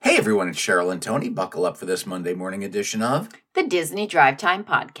everyone, it's Cheryl and Tony. Buckle up for this Monday morning edition of the Disney Drive Time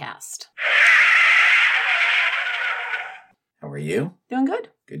Podcast. How are you? Doing good.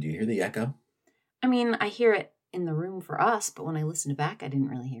 Good. Do you hear the echo? I mean, I hear it in the room for us, but when I listen back, I didn't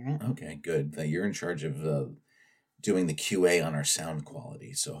really hear it. Okay, good. You're in charge of doing the QA on our sound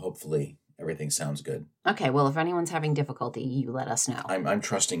quality, so hopefully everything sounds good. Okay, well, if anyone's having difficulty, you let us know. I'm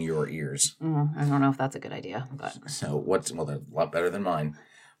trusting your ears. I don't know if that's a good idea, but... So they're a lot better than mine.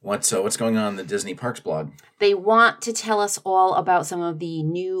 What's going on in the Disney Parks blog? They want to tell us all about some of the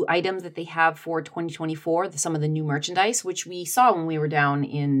new items that they have for 2024, some of the new merchandise, which we saw when we were down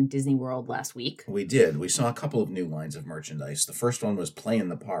in Disney World last week. We did. We saw a couple of new lines of merchandise. The first one was Play in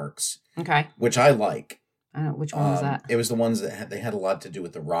the Parks. Okay. Which I like. I don't know, which one was that? It was the ones that had a lot to do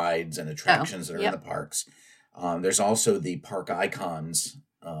with the rides and attractions that are in the parks. There's also the Park Icons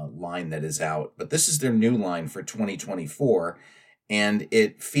line that is out, but this is their new line for 2024, and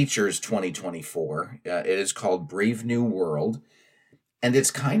it features 2024. It is called Brave New World, and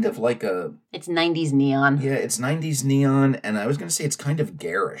it's kind of like It's 90s neon. Yeah, it's 90s neon, and I was going to say it's kind of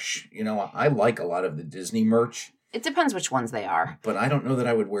garish. You know, I like a lot of the Disney merch. It depends which ones they are. But I don't know that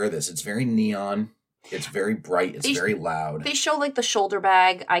I would wear this. It's very neon. It's very bright. It's very loud. They show like the shoulder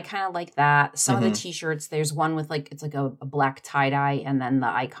bag. I kind of like that. Some of the t-shirts, there's one with it's like a black tie-dye and then the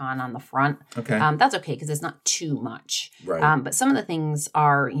icon on the front. Okay. That's okay because it's not too much. Right. But some of the things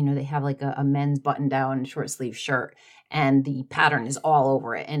are, they have like a men's button-down short sleeve shirt and the pattern is all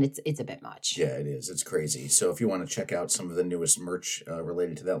over it and it's a bit much. Yeah, it is. It's crazy. So if you want to check out some of the newest merch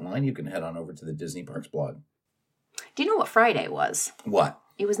related to that line, you can head on over to the Disney Parks blog. Do you know what Friday was? What?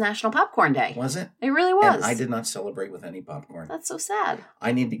 It was National Popcorn Day. Was it? It really was. And I did not celebrate with any popcorn. That's so sad.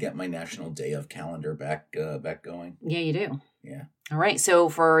 I need to get my National Day of calendar back going. Yeah, you do. Yeah. All right. So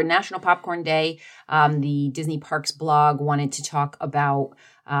for National Popcorn Day, the Disney Parks blog wanted to talk about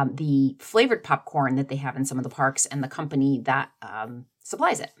the flavored popcorn that they have in some of the parks and the company that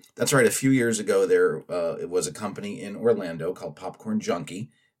supplies it. That's right. A few years ago, it was a company in Orlando called Popcorn Junkie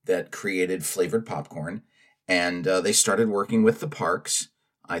that created flavored popcorn. And they started working with the parks.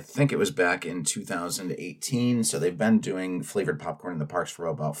 I think it was back in 2018. So they've been doing flavored popcorn in the parks for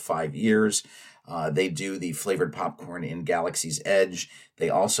about 5 years. They do the flavored popcorn in Galaxy's Edge. They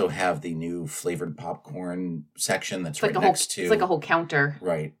also have the new flavored popcorn section that's next to... It's like a whole counter.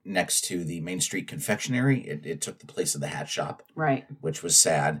 Right, next to the Main Street Confectionery. It took the place of the Hat Shop. Right. Which was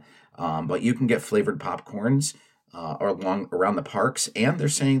sad. But you can get flavored popcorns around the parks, and they're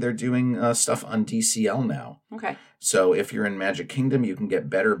saying they're doing stuff on DCL now. Okay. So if you're in Magic Kingdom, you can get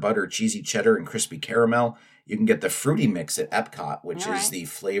Better Butter, Cheesy Cheddar, and Crispy Caramel. You can get the Fruity Mix at Epcot, which is the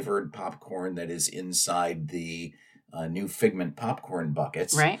flavored popcorn that is inside the new Figment popcorn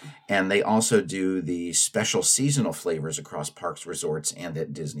buckets. Right. And they also do the special seasonal flavors across parks, resorts, and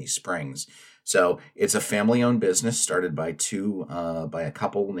at Disney Springs. So it's a family-owned business started by a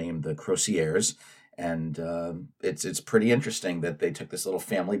couple named the Crocières. And it's pretty interesting that they took this little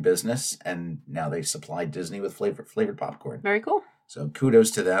family business and now they supply Disney with flavored popcorn. Very cool. So kudos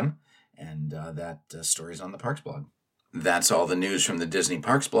to them. And that story's on the Parks blog. That's all the news from the Disney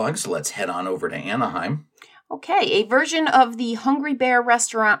Parks blog. So let's head on over to Anaheim. Okay, a version of the Hungry Bear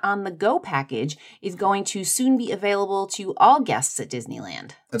Restaurant on the Go package is going to soon be available to all guests at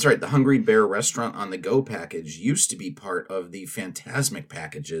Disneyland. That's right. The Hungry Bear Restaurant on the Go package used to be part of the Fantasmic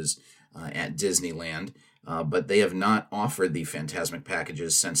packages at Disneyland, but they have not offered the Fantasmic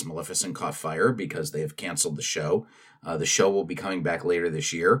packages since Maleficent caught fire because they have canceled the show. The show will be coming back later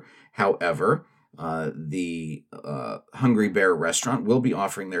this year. However, the Hungry Bear Restaurant will be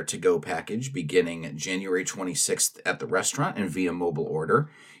offering their to-go package beginning January 26th at the restaurant and via mobile order.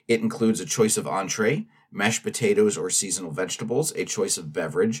 It includes a choice of entree, mashed potatoes or seasonal vegetables, a choice of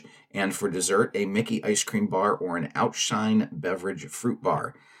beverage, and for dessert, a Mickey ice cream bar or an Outshine beverage fruit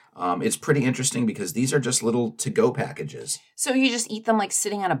bar. It's pretty interesting because these are just little to-go packages. So you just eat them like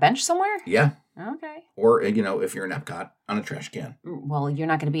sitting on a bench somewhere? Yeah. Okay. Or, if you're in Epcot, on a trash can. Well, you're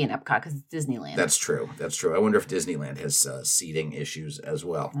not going to be in Epcot because it's Disneyland. That's true. I wonder if Disneyland has seating issues as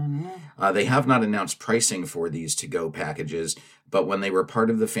well. They have not announced pricing for these to-go packages, but when they were part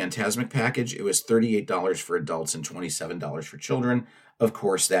of the Fantasmic package, it was $38 for adults and $27 for children. Of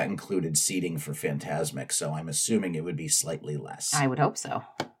course, that included seating for Fantasmic, so I'm assuming it would be slightly less. I would hope so.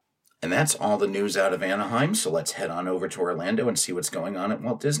 And that's all the news out of Anaheim, so let's head on over to Orlando and see what's going on at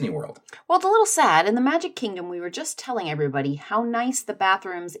Walt Disney World. Well, it's a little sad. In the Magic Kingdom, we were just telling everybody how nice the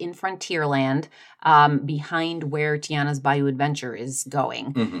bathrooms in Frontierland behind where Tiana's Bayou Adventure is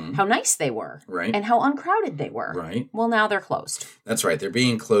going, how nice they were. Right. And how uncrowded they were. Right. Well, now they're closed. That's right. They're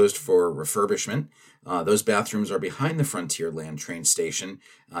being closed for refurbishment. Those bathrooms are behind the Frontierland train station,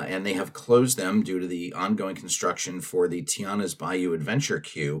 and they have closed them due to the ongoing construction for the Tiana's Bayou Adventure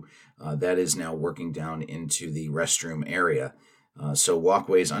queue that is now working down into the restroom area. So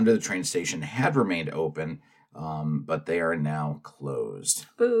walkways under the train station had remained open, but they are now closed.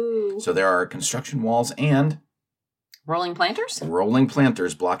 Boo. So there are construction walls and rolling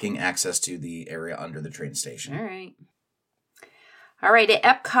planters blocking access to the area under the train station. All right, at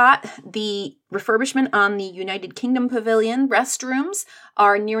Epcot, the refurbishment on the United Kingdom Pavilion restrooms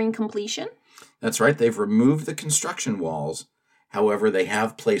are nearing completion. That's right. They've removed the construction walls. However, they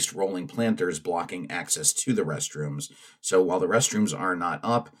have placed rolling planters blocking access to the restrooms. So while the restrooms are not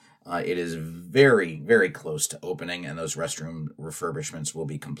up, it is very, very close to opening, and those restroom refurbishments will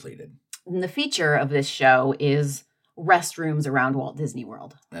be completed. And the feature of this show is restrooms around Walt Disney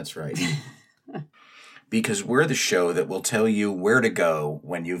World. That's right. Because we're the show that will tell you where to go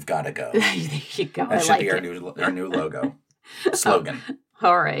when you've got to go. There you go. That should be our new logo slogan.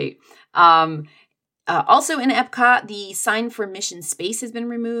 All right. Also in Epcot, the sign for Mission Space has been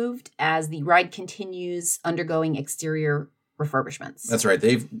removed as the ride continues undergoing exterior refurbishments. That's right.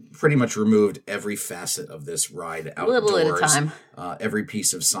 They've pretty much removed every facet of this ride outdoors. Little at a time. Every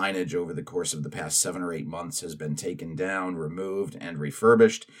piece of signage over the course of the past 7 or 8 months has been taken down, removed, and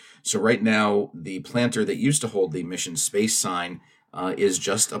refurbished. So right now, the planter that used to hold the Mission Space sign is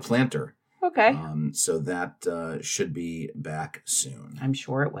just a planter. Okay. So that should be back soon. I'm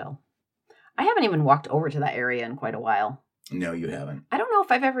sure it will. I haven't even walked over to that area in quite a while. No, you haven't. I don't know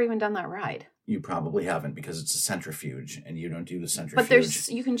if I've ever even done that ride. You probably haven't because it's a centrifuge, and you don't do the centrifuge.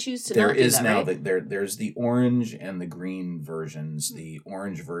 But you can choose to. There is that, now right? There's the orange and the green versions. The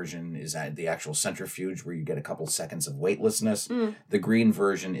orange version is at the actual centrifuge where you get a couple seconds of weightlessness. The green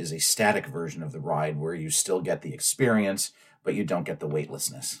version is a static version of the ride where you still get the experience, but you don't get the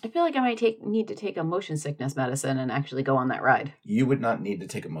weightlessness. I feel like I might need to take a motion sickness medicine and actually go on that ride. You would not need to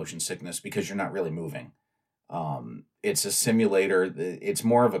take a motion sickness because you're not really moving. It's a simulator. It's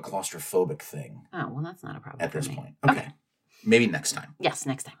more of a claustrophobic thing. Oh, well, that's not a problem at this me. point. Okay. Maybe next time. Yes,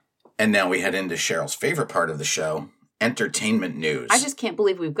 next time. And now we head into Cheryl's favorite part of the show, entertainment news. I just can't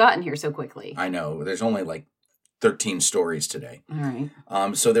believe we've gotten here so quickly. I know. There's only like 13 stories today. All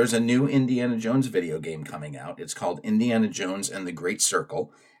right. So there's a new Indiana Jones video game coming out. It's called Indiana Jones and the Great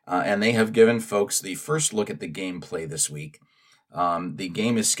Circle. And they have given folks the first look at the gameplay this week. The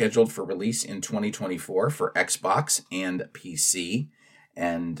game is scheduled for release in 2024 for Xbox and PC.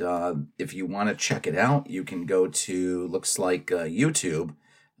 And if you want to check it out, you can go to, looks like YouTube,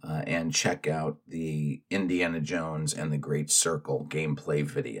 and check out the Indiana Jones and the Great Circle gameplay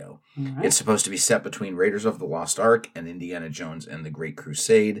video. Right. It's supposed to be set between Raiders of the Lost Ark and Indiana Jones and the Great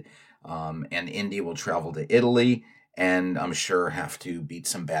Crusade. And Indy will travel to Italy and I'm sure have to beat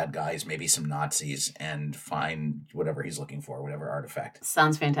some bad guys, maybe some Nazis, and find whatever he's looking for, whatever artifact.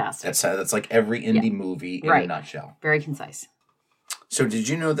 Sounds fantastic. That's like every indie movie in a nutshell. Very concise. So did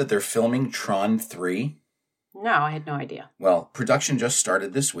you know that they're filming Tron 3? No, I had no idea. Well, production just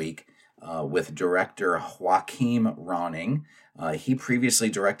started this week with director Joachim Ronning. He previously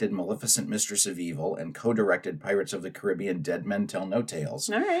directed Maleficent, Mistress of Evil, and co-directed Pirates of the Caribbean, Dead Men Tell No Tales.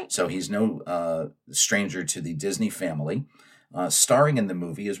 All right. So he's no stranger to the Disney family. Starring in the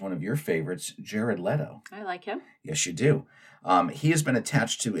movie is one of your favorites, Jared Leto. I like him. Yes, you do. He has been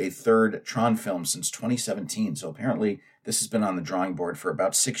attached to a third Tron film since 2017, so apparently this has been on the drawing board for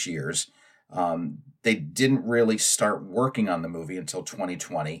about 6 years. They didn't really start working on the movie until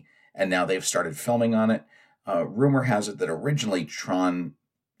 2020, and now they've started filming on it. Rumor has it that originally Tron's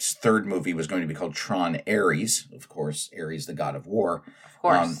third movie was going to be called Tron Ares, of course, Ares, the god of war. Of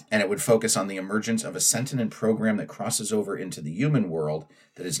course. And it would focus on the emergence of a sentient program that crosses over into the human world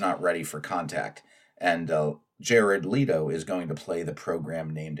that is not ready for contact. And Jared Leto is going to play the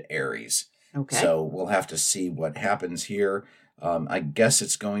program named Ares. Okay. So we'll have to see what happens here. I guess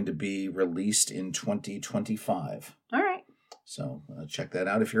it's going to be released in 2025. All right. So check that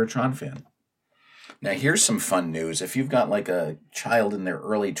out if you're a Tron fan. Now, here's some fun news. If you've got like a child in their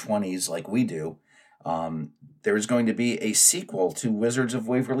early 20s like we do, there is going to be a sequel to Wizards of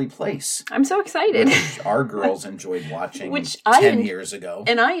Waverly Place. I'm so excited. Which our girls enjoyed watching which 10 years ago.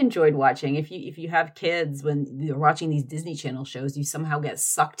 And I enjoyed watching. If you have kids, when you're watching these Disney Channel shows, you somehow get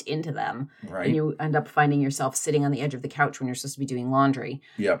sucked into them. Right. And you end up finding yourself sitting on the edge of the couch when you're supposed to be doing laundry.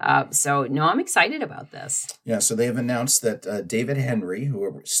 Yep. So, no, I'm excited about this. Yeah, so they have announced that David Henry,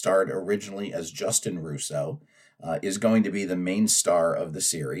 who starred originally as Justin Russo, is going to be the main star of the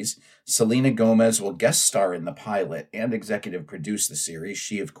series. Selena Gomez will guest star in the pilot and executive produce the series.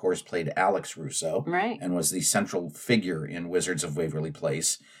 She, of course, played Alex Russo and was the central figure in Wizards of Waverly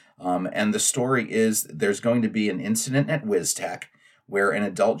Place. And the story is there's going to be an incident at WizTech where an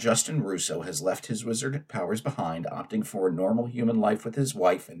adult Justin Russo has left his wizard powers behind, opting for a normal human life with his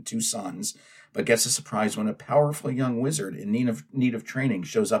wife and 2 sons, but gets a surprise when a powerful young wizard in need of training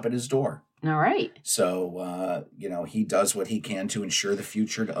shows up at his door. All right. So, he does what he can to ensure the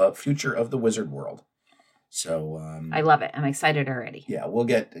future of the wizard world. So I love it. I'm excited already. Yeah, we'll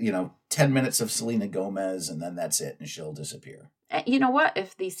get, 10 minutes of Selena Gomez, and then that's it, and she'll disappear. You know what?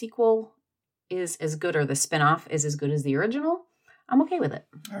 If the sequel is as good or the spinoff is as good as the original, I'm okay with it.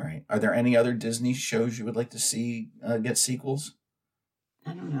 All right. Are there any other Disney shows you would like to see get sequels?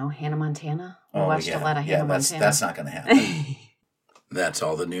 I don't know. Hannah Montana. We watched a lot of Hannah Montana. That's not going to happen. That's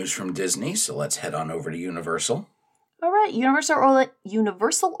all the news from Disney, so let's head on over to Universal. All right.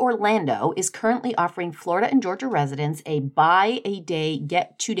 Universal Orlando is currently offering Florida and Georgia residents a buy a day,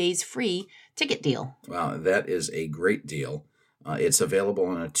 get 2 days free ticket deal. Wow, that is a great deal. It's available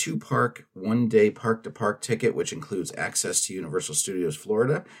on a 2-park, 1-day park-to-park ticket, which includes access to Universal Studios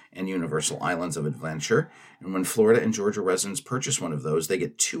Florida and Universal Islands of Adventure. And when Florida and Georgia residents purchase one of those, they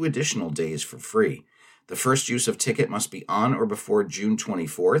get 2 additional days for free. The first use of ticket must be on or before June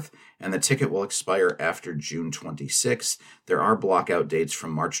 24th, and the ticket will expire after June 26th. There are blockout dates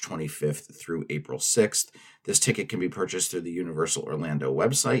from March 25th through April 6th. This ticket can be purchased through the Universal Orlando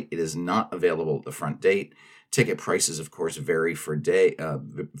website. It is not available at the front date. Ticket prices, of course, vary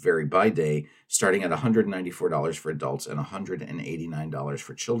by day, starting at $194 for adults and $189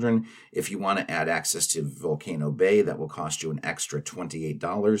 for children. If you want to add access to Volcano Bay, that will cost you an extra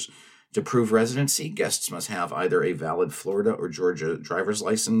 $28. To prove residency, guests must have either a valid Florida or Georgia driver's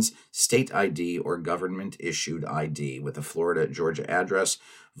license, state ID, or government-issued ID with a Florida-Georgia address,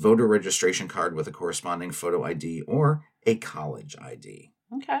 voter registration card with a corresponding photo ID, or a college ID.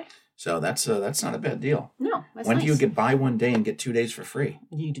 Okay. So that's not a bad deal. No, that's When nice. do you get buy 1 day and get 2 days for free?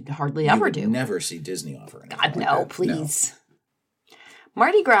 You hardly ever do. You never see Disney offer anything God, like no, that. please. No.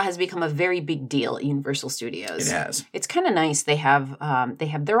 Mardi Gras has become a very big deal at Universal Studios. It has. It's kind of nice. They have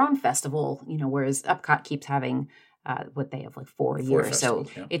their own festival, whereas Epcot keeps having what they have like 4 a year. So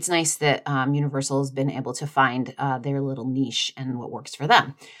yeah. It's nice that Universal has been able to find their little niche and what works for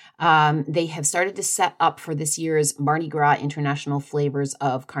them. They have started to set up for this year's Mardi Gras International Flavors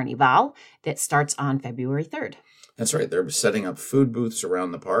of Carnival that starts on February 3rd. That's right. They're setting up food booths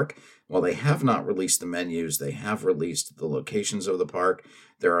around the park. While they have not released the menus, they have released the locations of the park.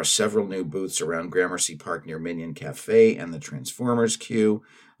 There are several new booths around Gramercy Park near Minion Cafe and the Transformers queue.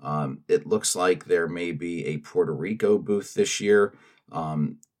 It looks like there may be a Puerto Rico booth this year.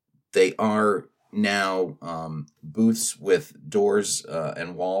 They are now booths with doors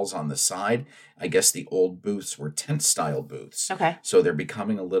and walls on the side. I guess the old booths were tent-style booths. Okay. So they're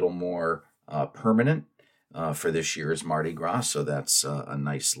becoming a little more permanent. For this year's Mardi Gras, so that's a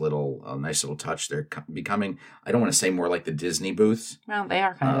nice little touch. They're becoming, I don't want to say more like the Disney booths. Well, they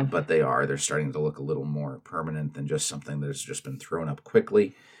are kind of, but they are. They're starting to look a little more permanent than just something that's just been thrown up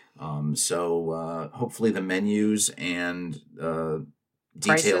quickly. So hopefully the menus and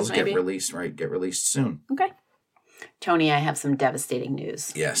details get released soon. Okay, Tony, I have some devastating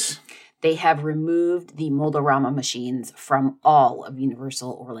news. Yes, they have removed the Mold-A-Rama machines from all of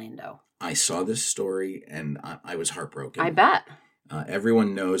Universal Orlando. I saw this story and I was heartbroken. I bet.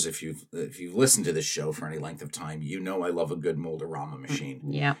 Everyone knows if you've listened to this show for any length of time, you know I love a good Mold-A-Rama machine.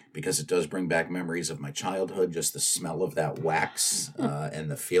 Yeah. Because it does bring back memories of my childhood, just the smell of that wax and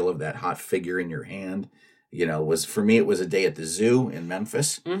the feel of that hot figure in your hand. For me, it was a day at the zoo in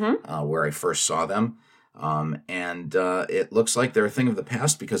Memphis where I first saw them. And it looks like they're a thing of the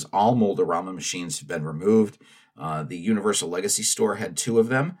past because all Mold-A-Rama machines have been removed. The Universal Legacy store had 2 of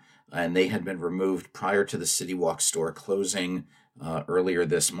them. And they had been removed prior to the City Walk store closing earlier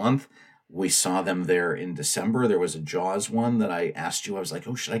this month. We saw them there in December. There was a Jaws one that I asked you. I was like,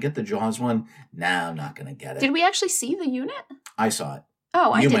 oh, should I get the Jaws one? Nah, I'm not going to get it. Did we actually see the unit? I saw it.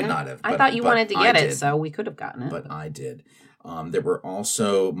 Oh, I didn't. You might not have. I thought you wanted to get it, so we could have gotten it. But I did. There were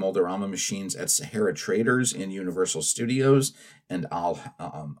also Mold-A-Rama machines at Sahara Traders in Universal Studios and All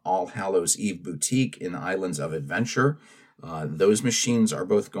Hallows Eve Boutique in Islands of Adventure. Those machines are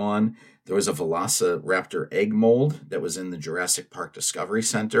both gone. There was a Velociraptor egg mold that was in the Jurassic Park Discovery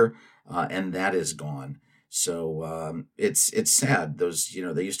Center, and that is gone. So it's sad. Those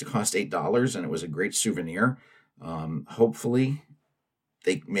they used to cost $8, and it was a great souvenir. Hopefully,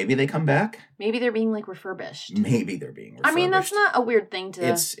 maybe they come back. Maybe they're being refurbished. I mean, that's not a weird thing to.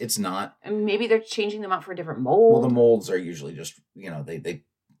 It's not. And maybe they're changing them out for a different mold. Well, the molds are usually just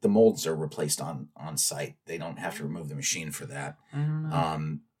the molds are replaced on site. They don't have to remove the machine for that. I don't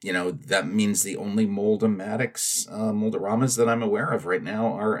know. that means the only Mold-O-Matics Mold-O-Ramas that I'm aware of right now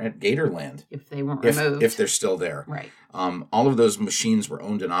are at Gatorland. If they weren't removed. If they're still there. Right. All of those machines were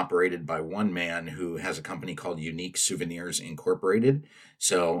owned and operated by one man who has a company called Unique Souvenirs Incorporated.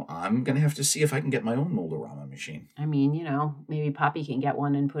 So I'm going to have to see if I can get my own Mold-O-Rama machine. I mean, maybe Poppy can get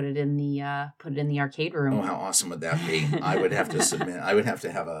one and put it in the arcade room. Oh, how awesome would that be? I would have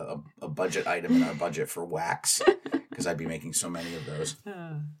to have a budget item in our budget for wax because I'd be making so many of those.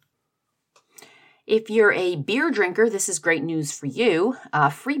 If you're a beer drinker, this is great news for you.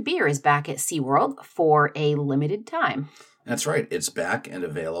 Free beer is back at SeaWorld for a limited time. That's right. It's back and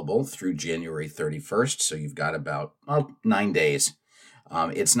available through January 31st, so you've got about 9 days.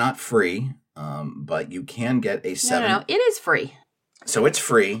 It's not free, but you can get a 7... No, it is free. So it's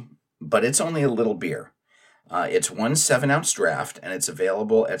free, but it's only a little beer. It's 1 7-ounce draft, and it's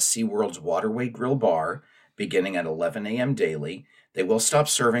available at SeaWorld's Waterway Grill Bar, beginning at 11 a.m. daily. They will stop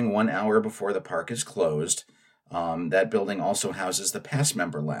serving 1 hour before the park is closed. That building also houses the Pass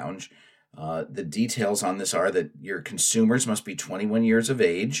Member Lounge. The details on this are that your consumers must be 21 years of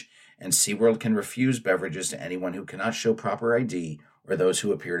age, and SeaWorld can refuse beverages to anyone who cannot show proper ID or those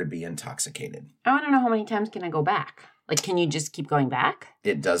who appear to be intoxicated. I want to know how many times can I go back? Like, can you just keep going back?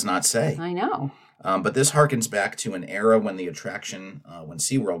 It does not say. I know. But this harkens back to an era when the attraction, when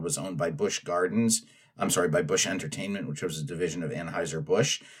SeaWorld was owned by Busch Entertainment, which was a division of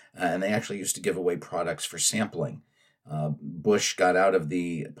Anheuser-Busch, and they actually used to give away products for sampling. Busch got out of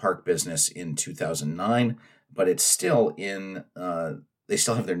the park business in 2009, but it's still they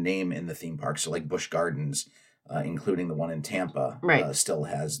still have their name in the theme park. So like Busch Gardens, including the one in Tampa, right, still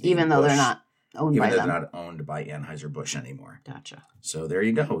has the even though they're not owned by them. Even though they're not owned by Anheuser-Busch anymore. Gotcha. So there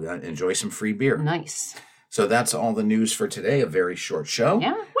you go. Enjoy some free beer. Nice. So that's all the news for today. A very short show.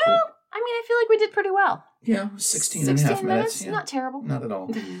 Yeah. Well, I feel like we did pretty well. Yeah, 16 and a half minutes. Yeah. Not terrible. Not at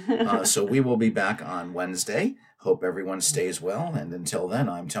all. So we will be back on Wednesday. Hope everyone stays well. And until then,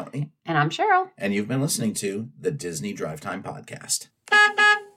 I'm Tony. And I'm Cheryl. And you've been listening to the Disney Drive Time Podcast.